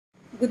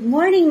Good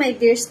morning, my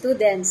dear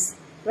students.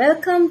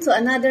 Welcome to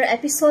another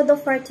episode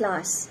of our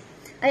class.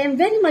 I am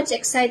very much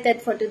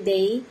excited for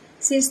today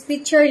since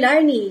teacher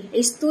Larny,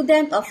 a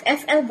student of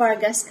F.L.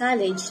 Vargas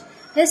College,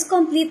 has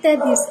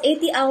completed his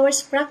 80 hours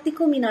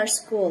practicum in our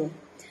school.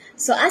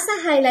 So as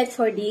a highlight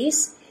for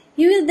this,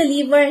 he will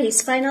deliver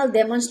his final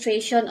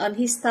demonstration on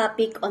his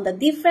topic on the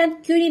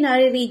different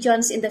culinary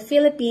regions in the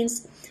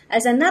Philippines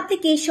as an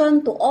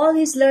application to all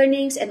his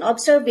learnings and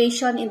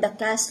observation in the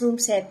classroom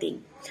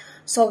setting.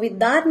 So with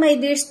that, my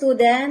dear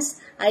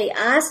students, I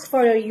ask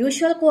for your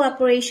usual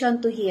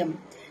cooperation to him.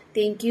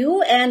 Thank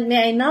you, and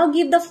may I now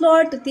give the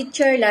floor to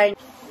Teacher Larny.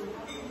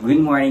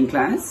 Good morning,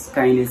 class.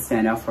 Kindly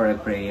stand up for a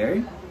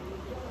prayer.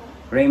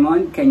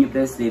 Raymond, can you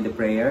please lead the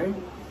prayer?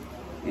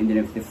 In the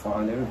name of the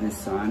Father, of the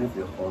Son, of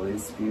the Holy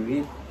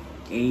Spirit.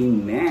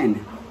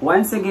 Amen.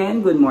 Once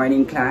again, good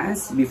morning,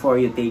 class. Before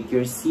you take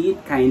your seat,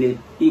 kindly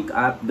pick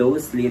up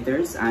those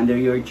letters under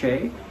your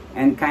chair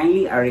and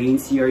kindly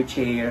arrange your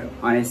chair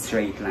on a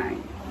straight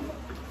line.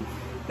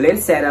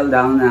 Let's settle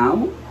down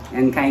now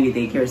and kindly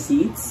take your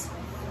seats.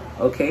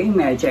 Okay,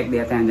 may I check the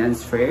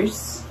attendance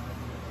first?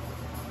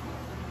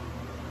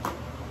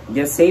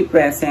 Just say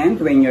present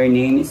when your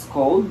name is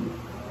called.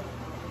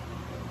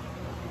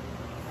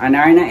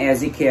 Anarna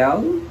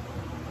Ezekiel,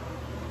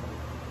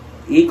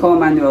 Iko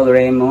Manuel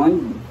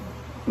Raymond,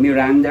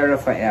 Miranda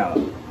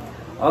Rafael.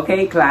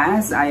 Okay,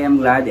 class, I am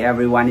glad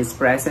everyone is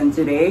present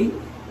today.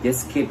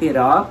 Just keep it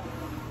up.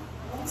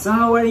 So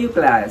how are you,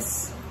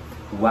 class?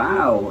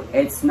 Wow,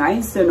 it's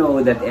nice to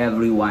know that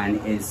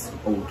everyone is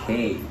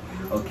okay.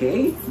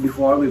 Okay,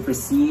 before we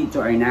proceed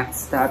to our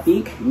next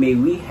topic, may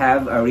we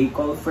have a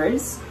recall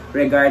first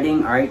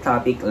regarding our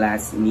topic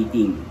last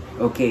meeting.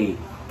 Okay,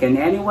 can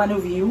any one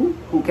of you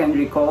who can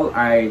recall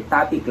our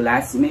topic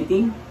last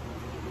meeting?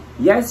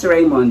 Yes,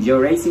 Raymond,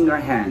 you're raising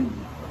your hand.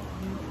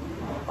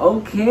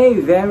 Okay,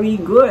 very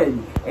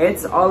good.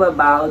 It's all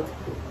about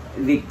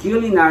the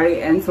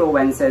culinary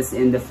influences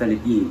in the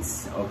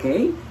Philippines.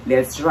 Okay,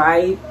 let's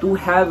try to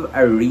have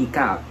a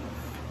recap.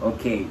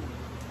 Okay,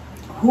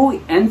 who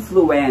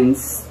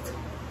influenced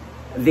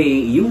the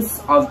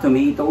use of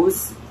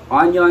tomatoes,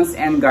 onions,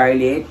 and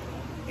garlic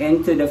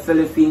into the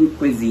Philippine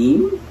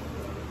cuisine?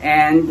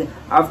 And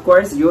of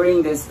course,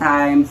 during this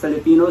time,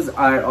 Filipinos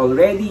are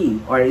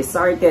already or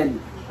started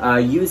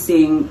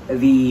using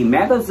the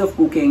methods of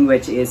cooking,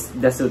 which is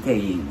the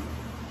sautéing.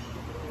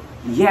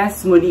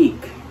 Yes,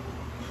 Monique.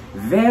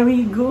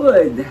 Very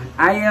good.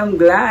 I am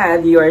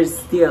glad you are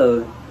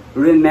still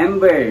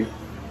remember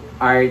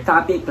our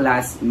topic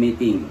last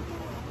meeting.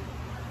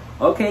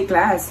 Okay,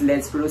 class,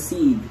 let's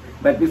proceed.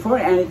 But before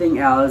anything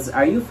else,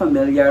 are you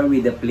familiar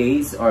with the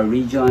place or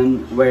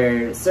region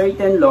where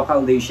certain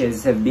local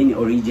dishes have been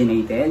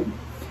originated?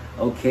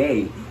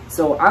 Okay,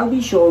 so I'll be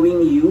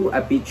showing you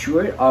a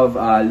picture of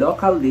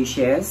local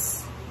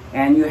dishes,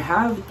 and you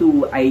have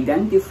to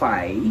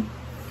identify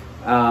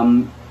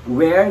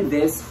where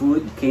this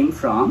food came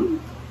from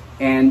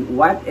and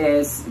what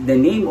is the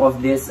name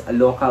of these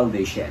local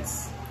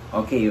dishes.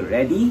 Okay,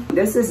 ready?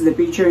 This is the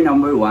picture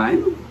number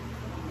 1.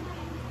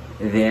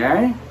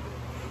 There.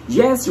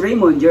 Yes,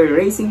 Raymond, you're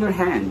raising your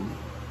hand.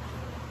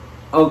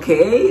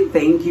 Okay,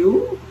 thank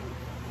you.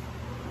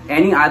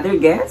 Any other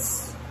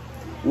guess?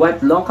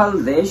 What local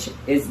dish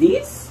is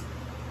this?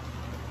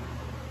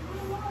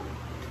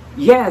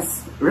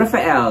 Yes,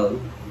 Rafael.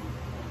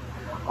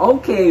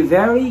 Okay,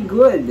 very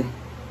good.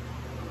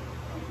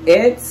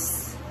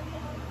 It's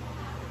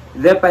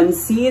the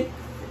pancit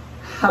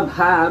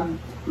habhab,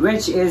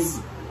 which is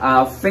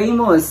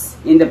famous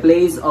in the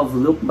place of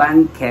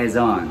Lucban,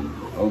 Quezon.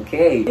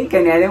 Okay,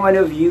 can any one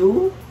of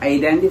you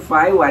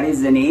identify what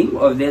is the name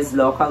of this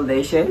local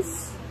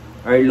dishes?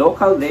 Or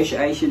local dish,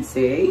 I should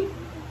say.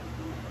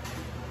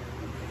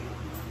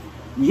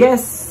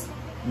 Yes,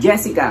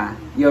 Jessica,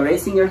 you're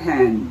raising your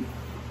hand.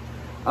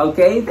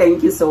 Okay,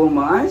 thank you so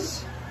much.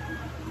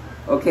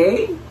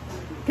 Okay,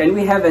 can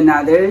we have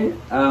another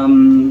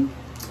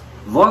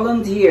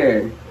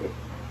volunteer,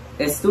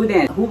 a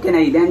student who can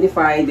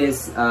identify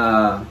this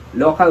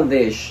local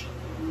dish?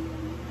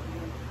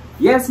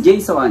 Yes,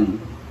 Jason.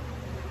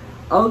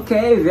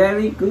 Okay,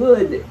 very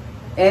good.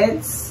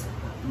 It's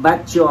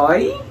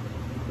batchoy,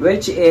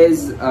 which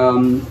is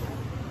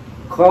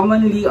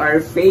commonly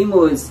or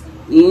famous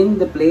in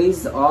the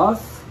place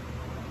of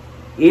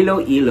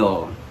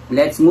Iloilo.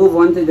 Let's move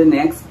on to the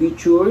next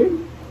picture.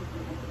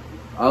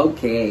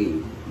 Okay,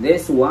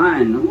 this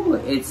one, oh,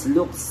 it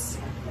looks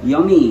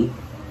yummy.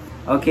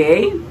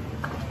 Okay,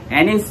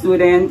 any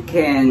student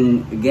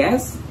can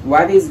guess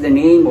what is the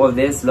name of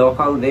this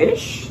local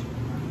dish?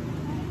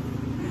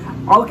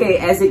 Okay,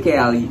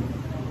 Ezekiel.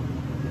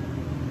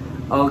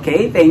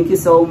 Okay, thank you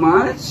so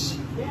much.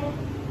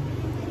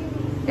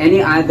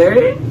 Any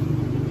other?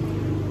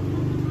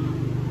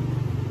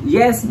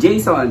 Yes,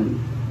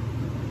 Jason.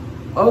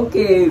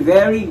 Okay,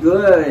 very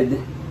good.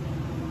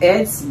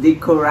 It's the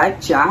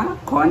Kuracha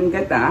con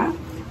gata,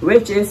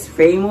 which is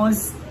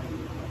famous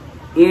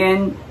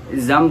in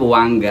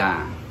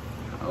Zamboanga.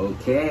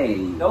 Okay,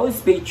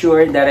 those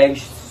pictures that I've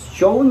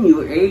shown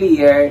you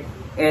earlier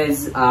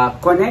is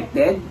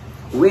connected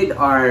with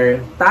our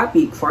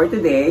topic for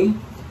today,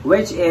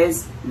 which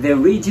is the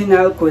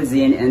regional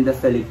cuisine in the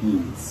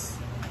Philippines.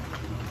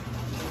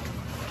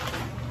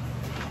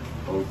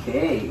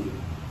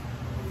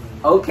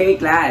 Okay,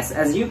 class,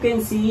 as you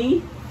can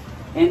see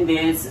in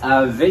this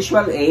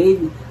visual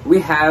aid, we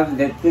have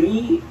the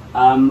three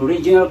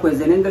regional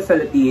cuisine in the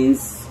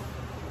Philippines,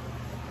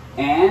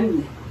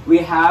 and we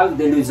have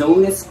the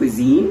Luzonese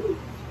cuisine,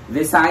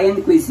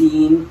 Visayan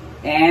cuisine,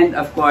 and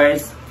of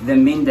course the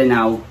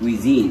Mindanao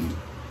cuisine.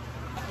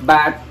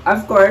 But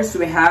of course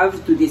we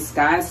have to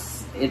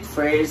discuss it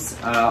first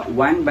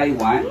one by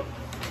one,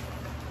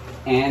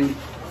 and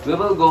we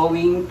will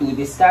going to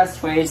discuss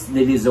first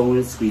the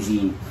Luzonese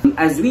cuisine.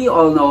 As we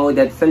all know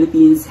that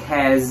Philippines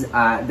has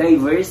a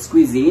diverse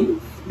cuisine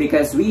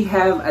because we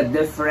have a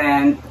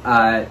different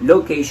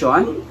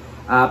location,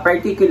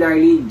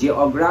 particularly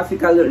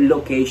geographical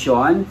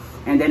location,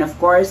 and then of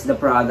course the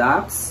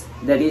products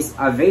that is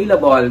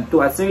available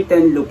to a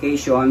certain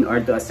location or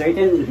to a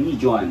certain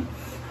region.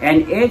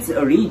 And its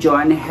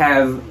region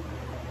have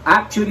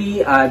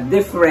actually a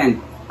different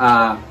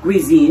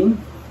cuisine,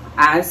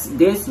 as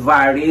this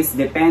varies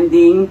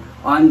depending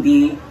on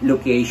the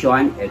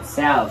location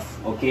itself.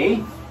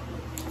 Okay,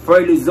 for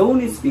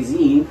Luzonese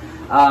cuisine,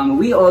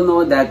 we all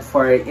know that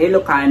for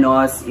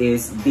Ilocanos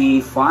is the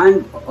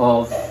fond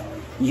of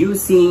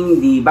using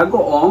the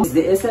bagoong,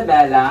 the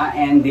Isabela,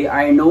 and they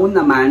are known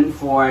naman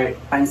for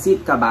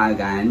pansit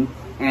kabagan.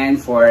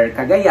 And for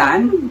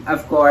Cagayan,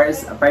 of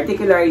course,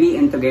 particularly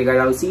in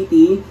Tuguegarao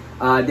City,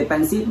 the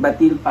pansit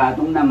batil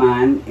patong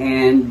naman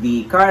and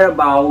the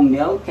Carabao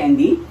milk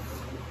candy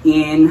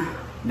in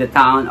the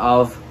town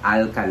of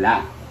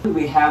Alcala.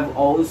 We have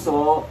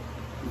also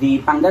the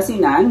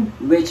Pangasinan,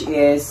 which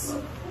is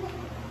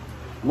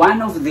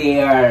one of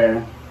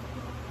their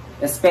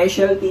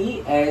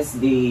specialty is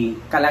the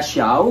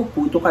kalasyaw,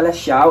 puto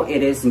kalasyaw.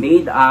 It is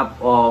made up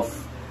of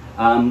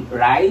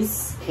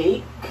rice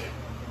cake.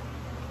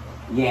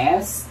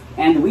 Yes,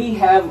 and we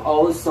have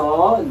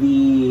also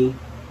the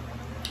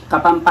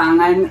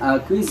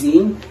Kapampangan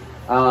cuisine,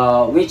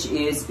 which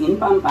is in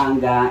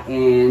Pampanga,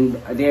 and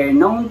they're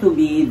known to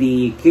be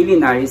the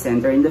culinary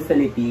center in the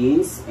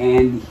Philippines.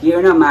 And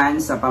here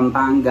naman sa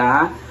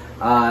Pampanga,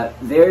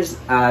 there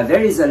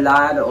is a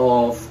lot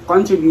of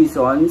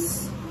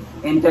contributions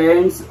in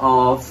terms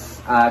of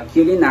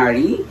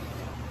culinary,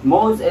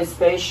 most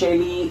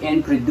especially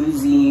in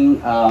producing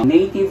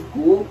native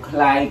cook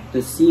like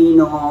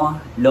tocino,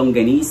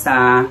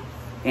 longanisa,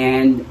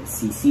 and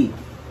sisig.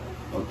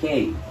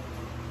 Okay.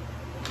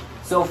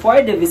 So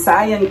for the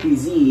Visayan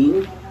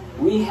cuisine,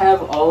 we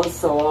have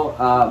also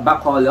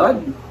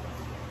bacolod,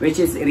 which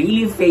is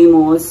really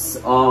famous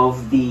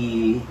of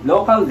the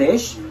local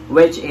dish,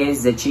 which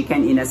is the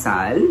chicken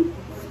inasal.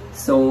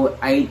 So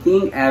I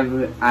think,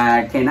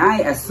 can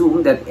I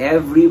assume that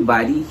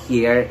everybody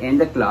here in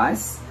the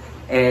class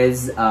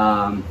is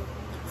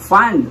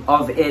fond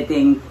of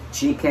eating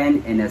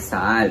chicken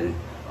inasal?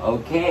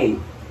 Okay.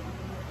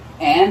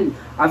 And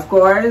of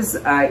course,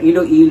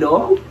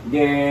 Iloilo,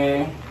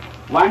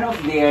 one of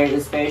their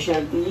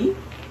specialty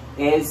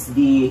is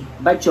the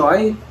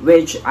bachoy,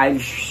 which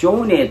I've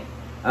shown it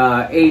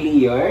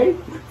earlier.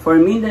 For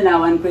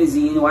Mindanaoan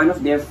cuisine, one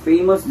of their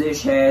famous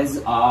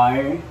dishes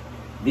are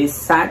this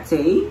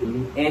satay.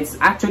 It's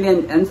actually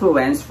an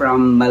influence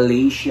from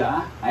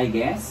Malaysia, I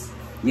guess.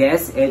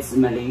 Yes, it's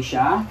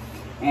Malaysia.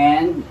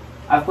 And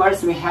of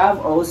course, we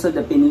have also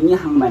the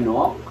pininyahang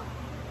manok,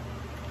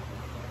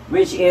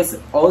 which is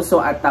also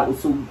a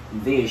tausug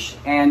dish.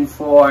 And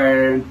for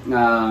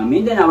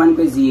Mindanaoan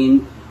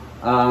cuisine,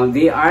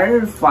 they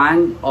are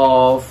fond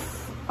of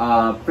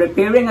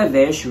preparing a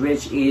dish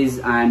which is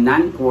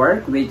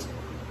non-pork,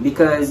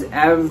 because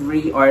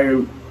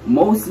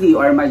mostly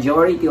or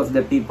majority of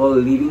the people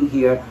living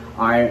here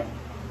are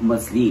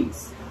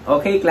Muslims.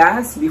 Okay,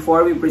 class,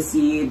 before we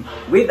proceed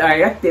with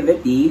our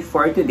activity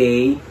for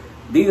today,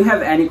 do you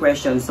have any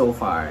questions so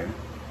far?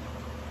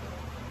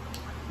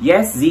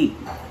 Yes, Zeke.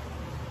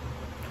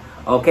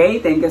 Okay,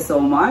 thank you so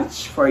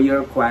much for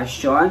your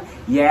question.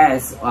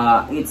 Yes,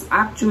 it's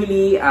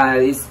actually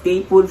a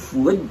staple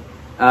food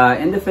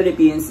in the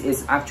Philippines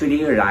is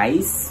actually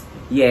rice.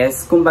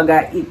 Yes,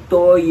 kumbaga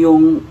ito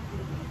yung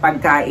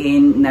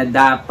pagkain na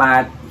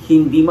dapat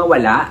hindi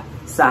mawala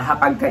sa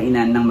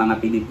hapagkainan ng mga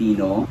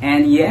Pilipino.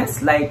 And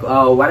yes, like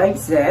what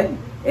I've said,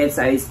 it's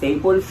a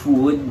staple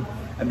food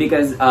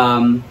because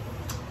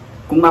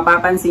kung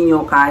mapapansin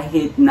nyo,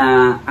 kahit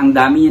na ang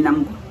dami nyo ng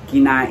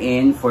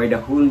kinain for the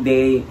whole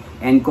day,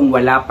 and kung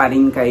wala pa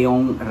rin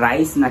kayong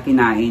rice na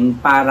kinain,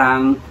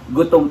 parang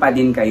gutom pa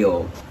din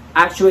kayo.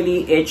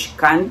 Actually, each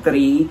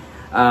country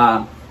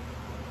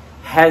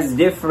has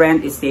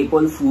different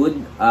staple food.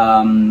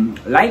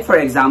 Like for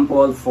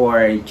example,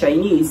 for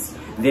Chinese,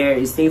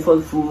 their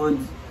staple food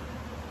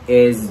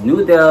is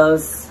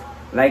noodles,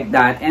 like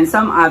that. And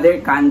some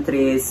other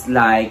countries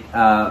like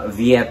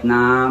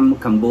Vietnam,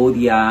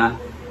 Cambodia,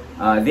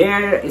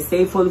 their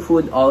staple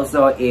food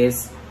also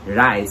is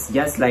rice,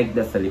 just like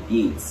the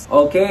Philippines.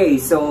 Okay,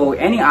 so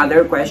any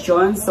other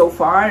questions so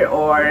far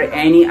or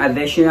any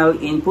additional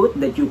input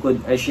that you could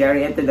share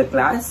it to the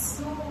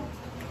class?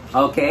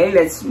 Okay,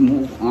 let's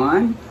move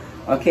on.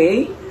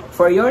 Okay,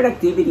 for your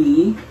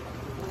activity,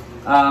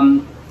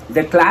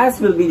 the class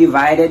will be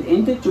divided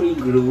into 3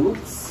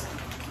 groups,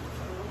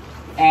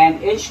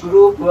 and each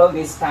group will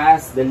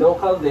discuss the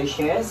local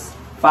dishes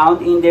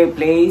found in their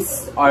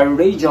place or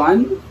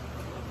region,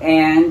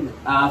 and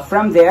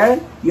from there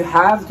you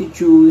have to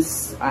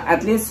choose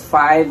at least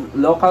 5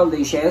 local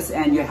dishes,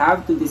 and you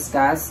have to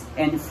discuss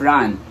in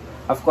front,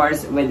 of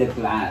course, with the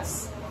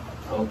class.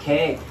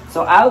 Okay,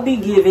 so I'll be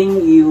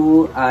giving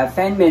you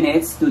 10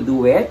 minutes to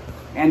do it,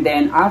 and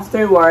then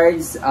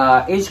afterwards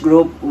each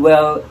group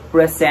will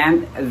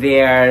present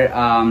their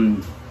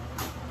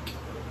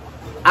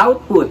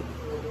output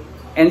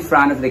in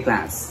front of the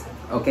class.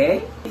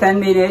 Okay, 10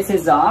 minutes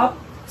is up.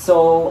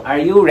 So are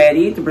you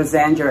ready to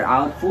present your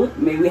output?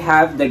 May we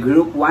have the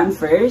group 1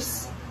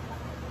 first?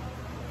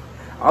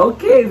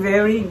 Okay,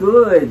 very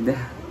good.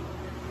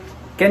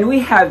 Can we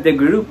have the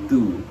group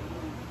 2?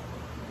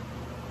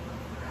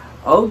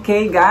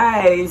 Okay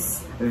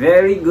guys,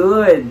 very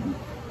good.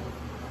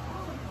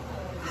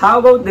 How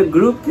about the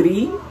group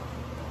 3?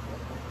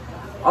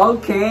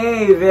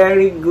 Okay,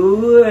 very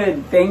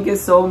good. Thank you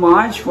so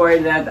much for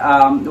that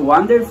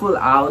wonderful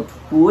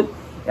output.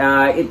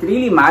 It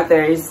really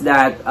matters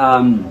that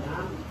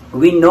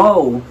we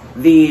know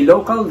the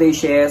local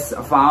dishes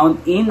found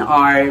in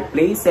our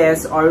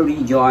places or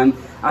region,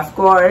 of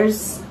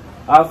course,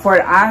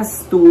 for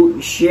us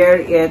to share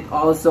it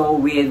also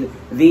with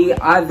the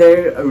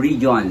other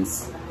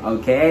regions.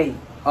 Okay,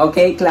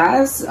 okay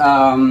class,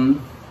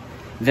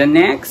 the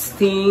next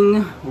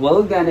thing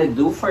we're gonna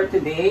do for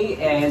today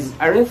is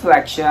a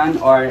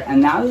reflection or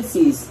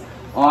analysis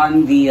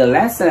on the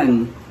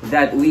lesson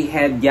that we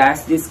had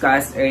just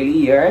discussed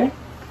earlier.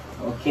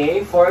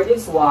 Okay, for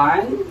this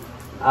one,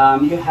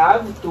 you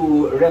have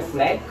to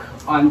reflect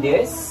on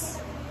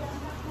this.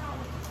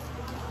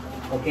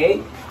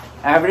 Okay,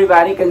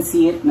 everybody can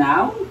see it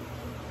now.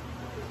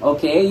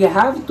 Okay, you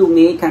have to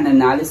make an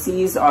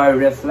analysis or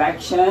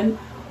reflection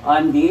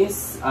on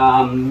these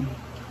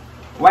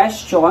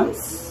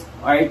questions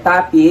or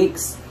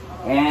topics,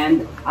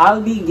 and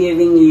I'll be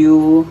giving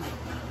you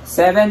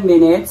 7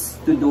 minutes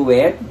to do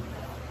it.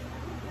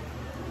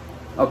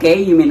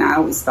 Okay, you may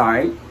now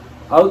start.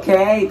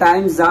 Okay,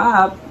 time's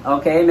up.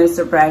 Okay,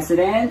 Mr.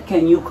 President,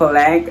 can you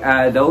collect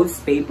those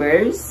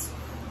papers?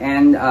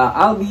 And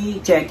I'll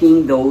be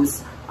checking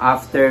those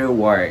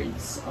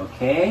afterwards.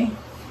 Okay,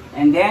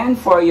 and then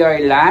for your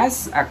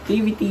last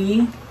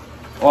activity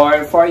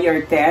or for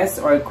your test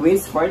or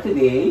quiz for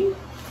today,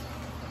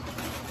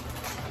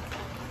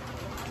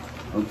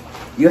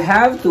 you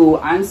have to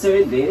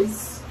answer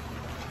this.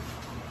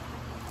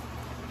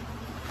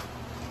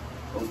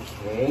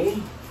 Okay.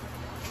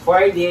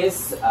 For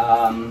this,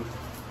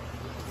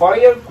 for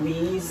your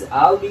quiz,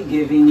 I'll be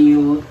giving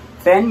you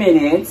 10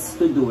 minutes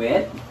to do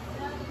it.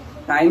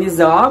 Time is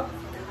up.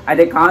 At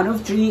the count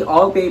of 3,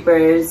 all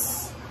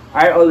papers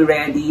are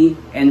already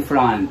in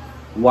front.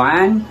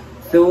 1,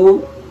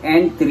 2,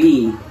 and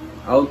 3.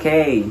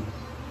 Okay.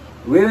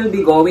 We will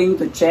be going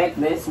to check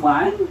this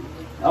one.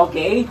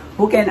 Okay.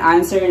 Who can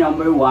answer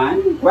number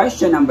 1?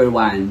 Question number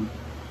 1.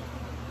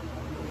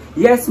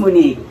 Yes,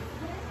 Monique.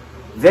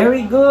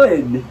 Very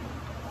good.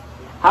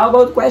 How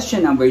about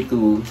question number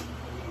 2?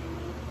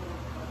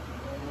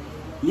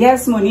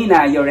 Yes,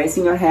 Monina, you're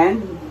raising your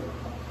hand?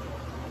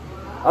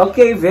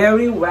 Okay,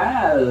 very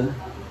well.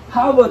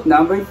 How about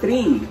number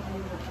 3?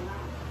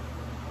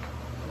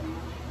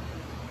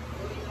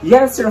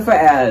 Yes,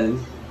 Rafael.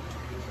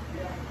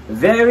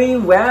 Very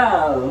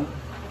well.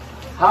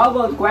 How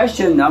about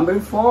question number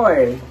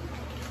 4?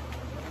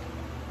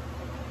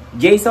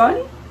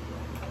 Jason?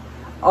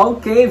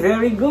 Okay,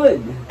 very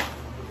good.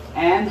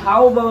 And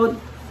how about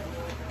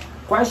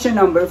question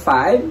number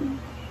 5?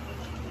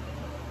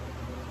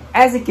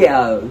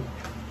 Ezekiel.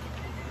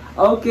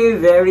 Okay,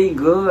 very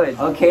good.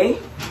 Okay.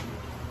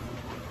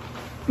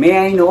 May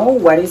I know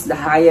what is the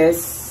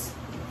highest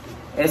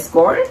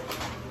score?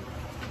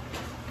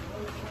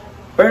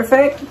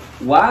 Perfect.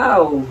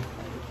 Wow.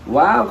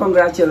 Wow,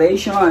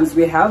 congratulations.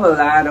 We have a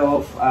lot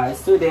of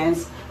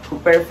students who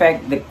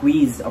perfect the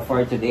quiz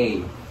for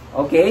today.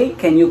 Okay,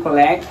 can you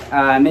collect,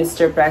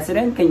 Mr.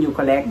 President, can you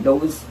collect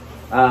those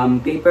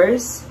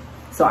papers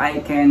so I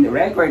can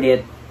record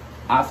it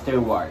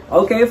afterward?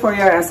 Okay, for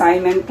your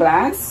assignment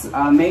class,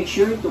 make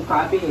sure to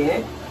copy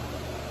it.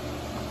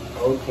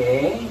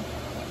 Okay,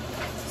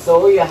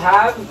 so you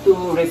have to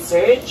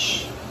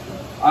research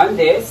on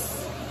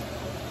this,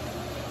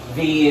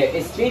 the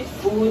street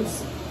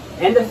foods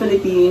in the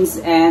Philippines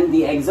and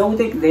the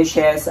exotic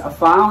dishes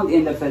found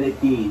in the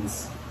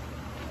Philippines.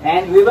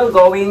 And we will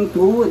going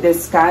to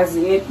discuss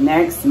it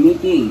next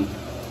meeting.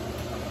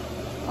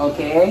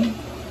 Okay,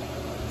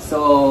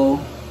 so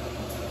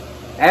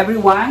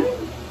everyone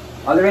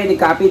already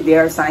copied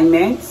their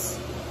assignments?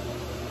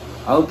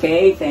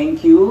 Okay,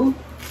 thank you.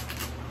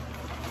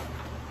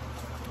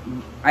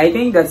 I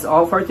think that's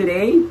all for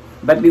today.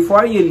 But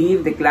before you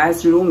leave the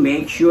classroom,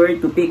 make sure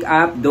to pick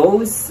up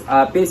those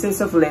pieces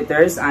of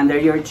letters under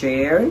your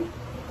chair.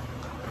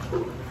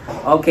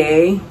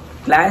 Okay,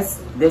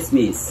 class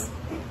dismissed.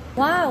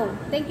 Wow!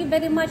 Thank you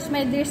very much,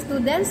 my dear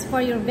students,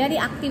 for your very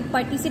active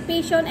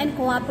participation and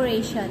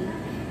cooperation.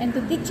 And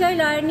to Teacher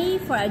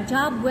Larnie for a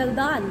job well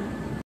done.